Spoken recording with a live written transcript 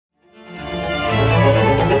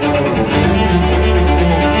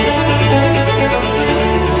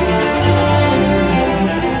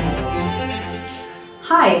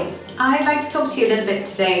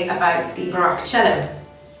about the Baroque cello.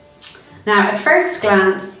 Now, at first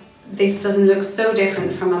glance, this doesn't look so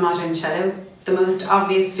different from a modern cello. The most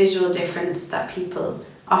obvious visual difference that people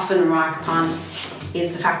often remark upon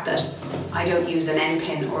is the fact that I don't use an end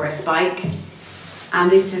pin or a spike. And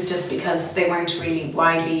this is just because they weren't really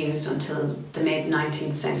widely used until the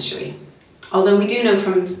mid-19th century. Although we do know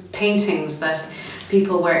from paintings that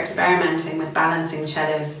people were experimenting with balancing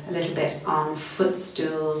cellos a little bit on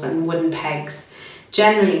footstools and wooden pegs.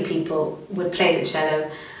 Generally, people would play the cello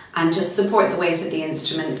and just support the weight of the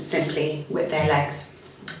instrument simply with their legs.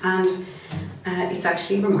 And it's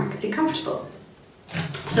actually remarkably comfortable.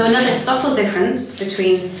 So another subtle difference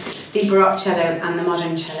between the Baroque cello and the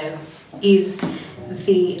modern cello is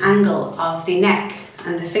the angle of the neck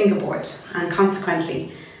and the fingerboard, and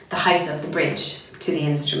consequently the height of the bridge to the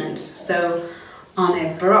instrument. So on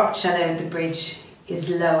a Baroque cello, the bridge is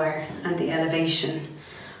lower and the elevation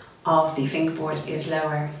of the fingerboard is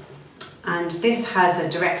lower. And this has a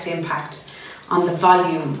direct impact on the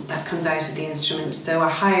volume that comes out of the instrument. So a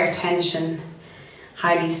higher tension,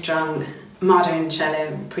 highly strung modern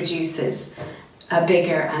cello produces a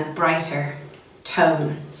bigger and brighter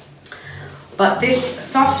tone. But this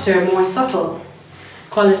softer, more subtle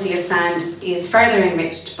quality of sound is further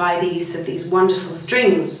enriched by the use of these wonderful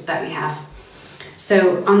strings that we have.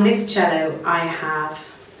 So on this cello, I have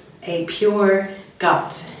a pure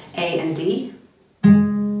gut A and D, and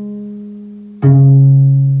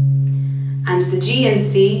the G and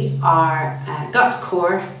C are gut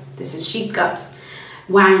core, this is sheep gut,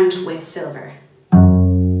 wound with silver.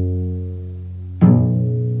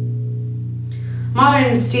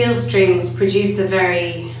 Modern steel strings produce a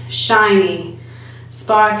very shiny,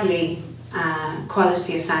 sparkly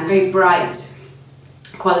quality of sound, very bright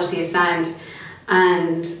quality of sound,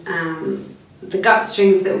 and the gut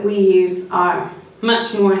strings that we use are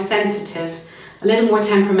much more sensitive, a little more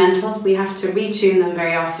temperamental. We have to retune them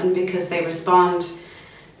very often because they respond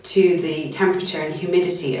to the temperature and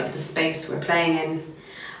humidity of the space we're playing in,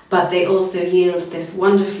 but they also yield this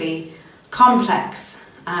wonderfully complex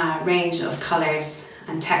range of colours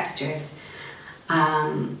and textures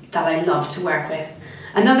that I love to work with.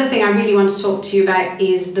 Another thing I really want to talk to you about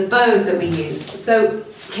is the bows that we use. So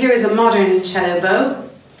here is a modern cello bow,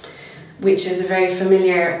 which is a very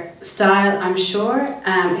familiar style, I'm sure.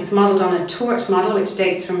 It's modelled on a Tourt model, which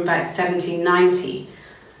dates from about 1790.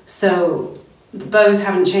 So the bows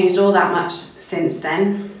haven't changed all that much since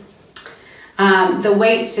then. The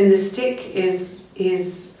weight in the stick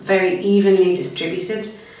is very evenly distributed,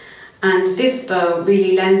 and this bow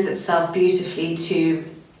really lends itself beautifully to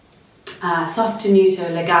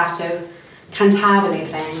sostenuto, legato, cantabile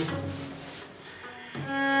playing.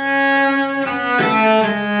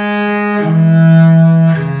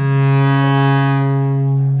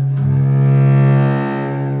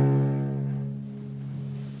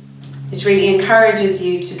 It really encourages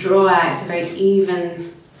you to draw out a very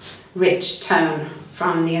even, rich tone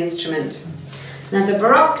from the instrument. Now the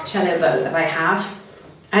Baroque cello bow that I have,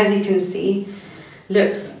 as you can see,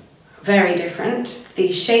 looks very different.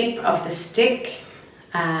 The shape of the stick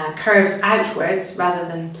curves outwards rather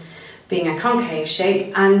than being a concave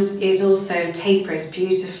shape, and it also tapers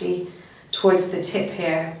beautifully towards the tip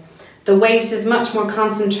here. The weight is much more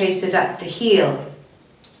concentrated at the heel,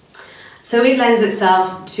 so it lends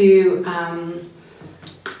itself to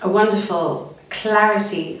a wonderful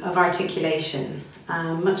clarity of articulation,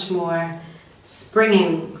 much more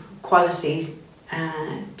springing quality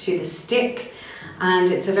to the stick,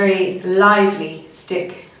 and it's a very lively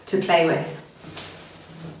stick to play with.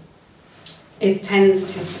 It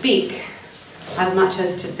tends to speak as much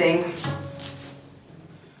as to sing.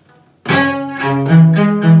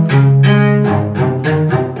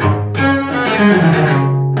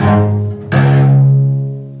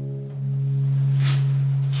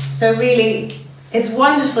 So really, it's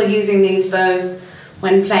wonderful using these bows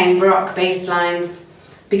when playing Baroque bass lines,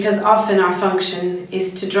 because often our function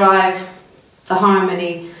is to drive the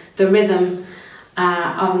harmony, the rhythm,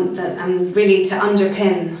 and really to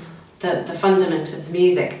underpin the fundament of the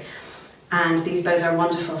music. And these bows are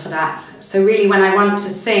wonderful for that. So really, when I want to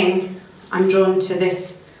sing, I'm drawn to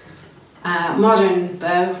this modern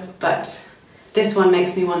bow, but this one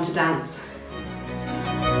makes me want to dance.